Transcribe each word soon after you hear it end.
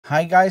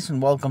Hi guys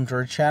and welcome to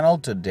our channel.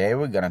 Today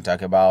we're gonna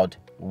talk about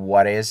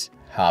what is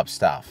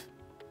HubStaff.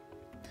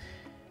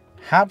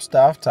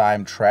 HubStaff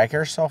time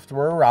tracker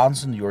software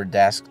runs on your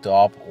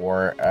desktop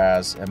or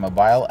as a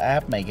mobile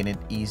app, making it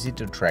easy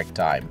to track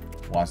time.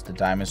 Once the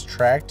time is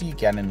tracked, you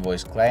can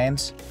invoice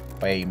clients,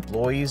 pay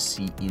employees,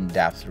 see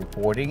in-depth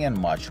reporting, and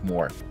much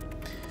more.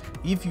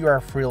 If you are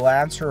a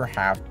freelancer or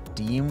have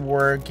team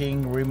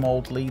working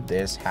remotely,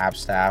 this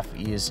HubStaff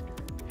is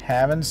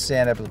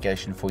heaven-sent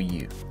application for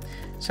you.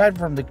 Aside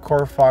from the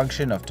core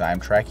function of time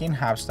tracking,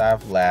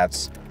 HubStaff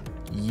lets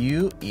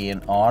you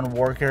in on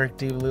worker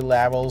activity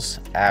levels,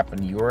 app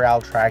and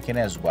URL tracking,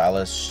 as well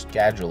as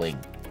scheduling.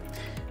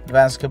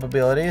 Advanced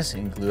capabilities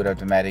include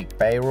automatic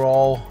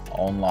payroll,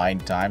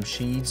 online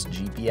timesheets,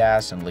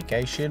 GPS and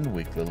location,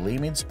 weekly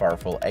limits,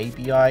 powerful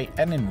API,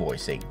 and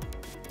invoicing.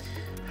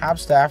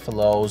 HubStaff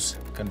allows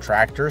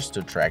contractors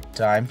to track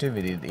time to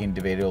visit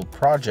individual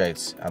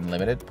projects,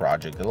 unlimited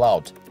project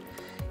allowed.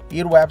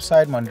 Its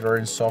website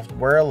monitoring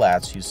software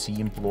lets you see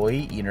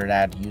employee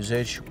internet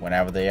usage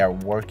whenever they are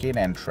working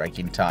and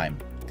tracking time.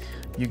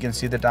 You can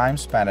see the time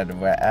spent at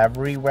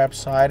every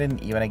website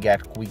and even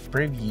get a quick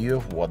preview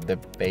of what the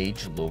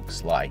page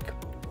looks like.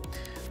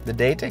 The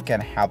data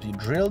can help you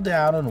drill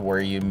down on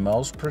where your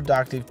most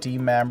productive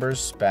team members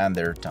spend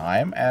their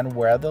time and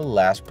where the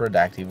less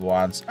productive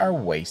ones are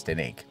wasting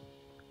it.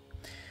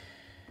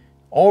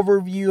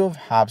 Overview of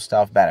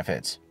HubStaff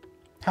benefits.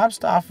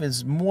 HubStaff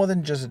is more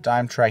than just a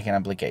time tracking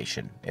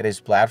application. It is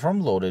a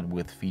platform loaded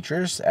with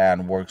features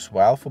and works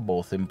well for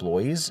both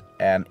employees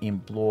and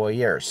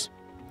employers.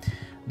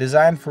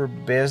 Designed for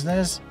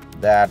business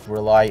that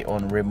rely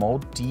on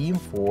remote team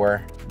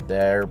for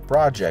their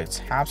projects,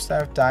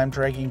 HubStaff time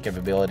tracking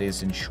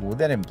capabilities ensure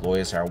that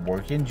employees are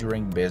working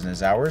during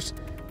business hours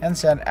and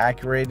send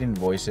accurate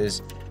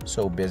invoices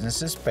so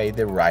businesses pay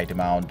the right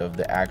amount of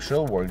the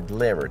actual work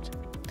delivered.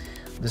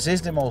 The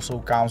system also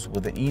comes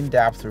with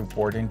in-depth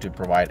reporting to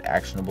provide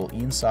actionable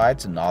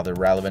insights and other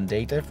relevant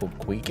data for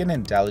quick and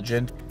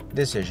intelligent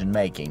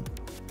decision-making.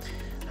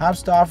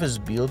 HubStaff is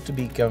built to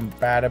be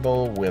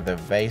compatible with a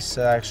vast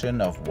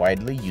selection of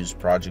widely used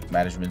project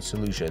management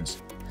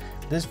solutions.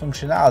 This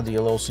functionality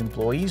allows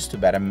employees to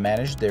better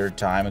manage their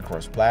time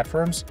across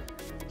platforms,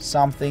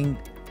 something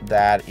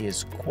that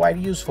is quite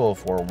useful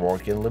for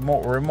working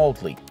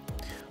remotely.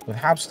 With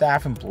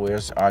HubStaff,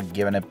 employers are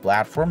given a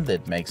platform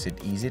that makes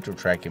it easy to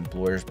track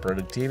employers'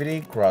 productivity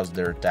across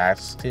their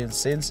tasks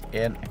since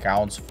it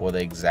accounts for the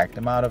exact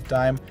amount of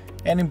time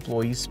an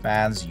employee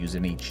spends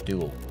using each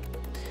tool.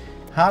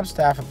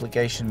 HubStaff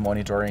application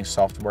monitoring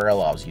software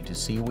allows you to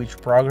see which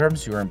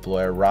programs your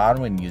employer runs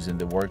when using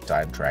the work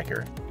time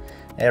tracker.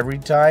 Every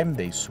time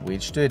they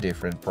switch to a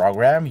different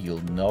program,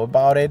 you'll know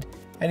about it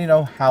and you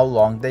know how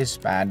long they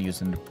spend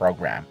using the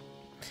program.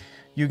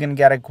 You can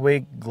get a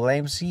quick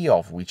glimpse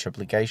of which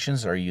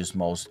applications are used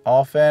most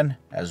often,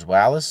 as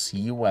well as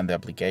see when the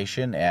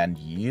application is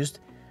used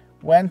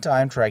when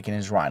time tracking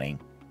is running.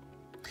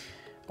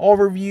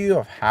 Overview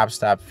of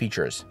HubStaff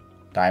features: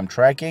 time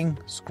tracking,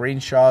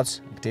 screenshots,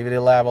 activity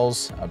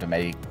levels,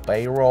 automatic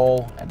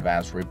payroll,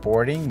 advanced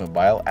reporting,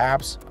 mobile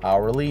apps,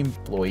 hourly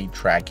employee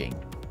tracking.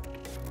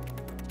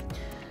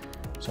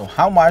 So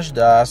how much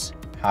does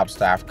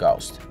HubStaff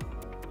cost?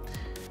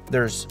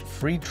 There's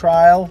free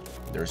trial,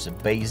 there's a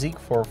basic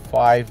for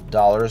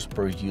 $5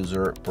 per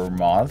user per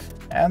month,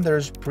 and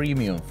there's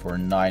premium for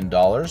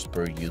 $9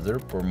 per user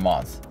per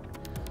month.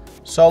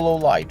 Solo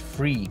Lite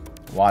free,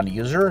 1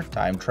 user,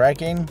 time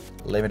tracking,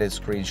 limited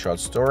screenshot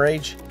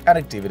storage, and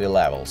activity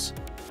levels.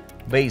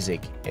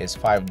 Basic is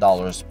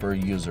 $5 per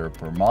user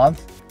per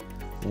month,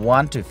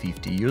 1 to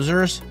 50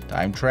 users,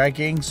 time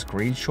tracking,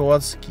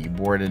 screenshots,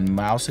 keyboard and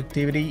mouse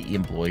activity,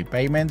 employee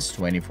payments,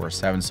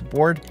 24/7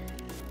 support,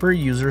 per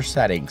user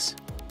settings.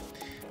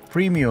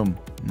 Premium,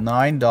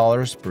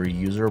 $9 per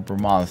user per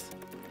month.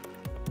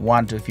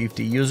 1 to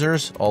 50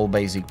 users, all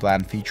basic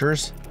plan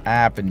features,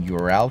 app and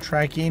URL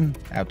tracking,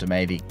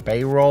 automatic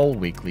payroll,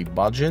 weekly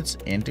budgets,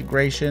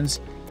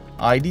 integrations,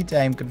 ID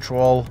time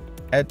control,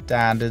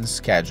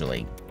 attendance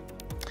scheduling.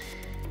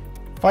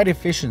 Find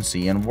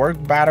efficiency and work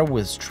better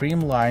with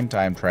streamlined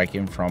time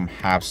tracking from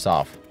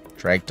HubStaff.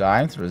 Track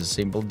time through the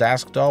simple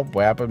desktop,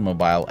 web, and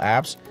mobile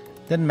apps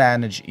that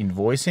manage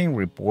invoicing,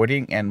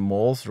 reporting, and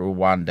more through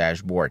one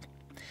dashboard.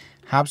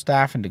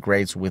 HubStaff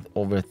integrates with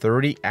over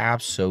 30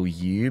 apps so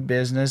your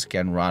business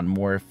can run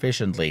more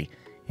efficiently,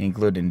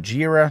 including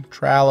Jira,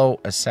 Trello,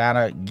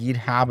 Asana,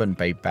 GitHub, and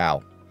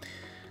PayPal.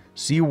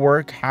 See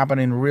work happen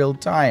in real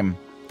time,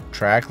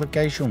 track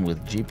location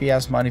with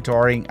GPS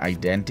monitoring,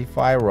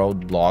 identify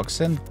roadblocks,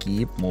 and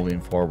keep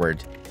moving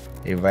forward.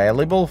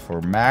 Available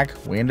for Mac,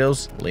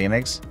 Windows,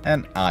 Linux,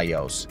 and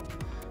iOS.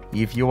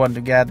 If you want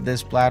to get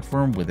this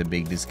platform with a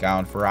big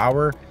discount for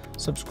our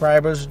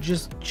subscribers,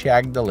 just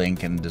check the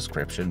link in the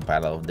description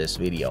panel of this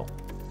video.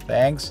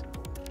 Thanks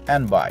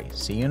and bye.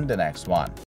 See you in the next one.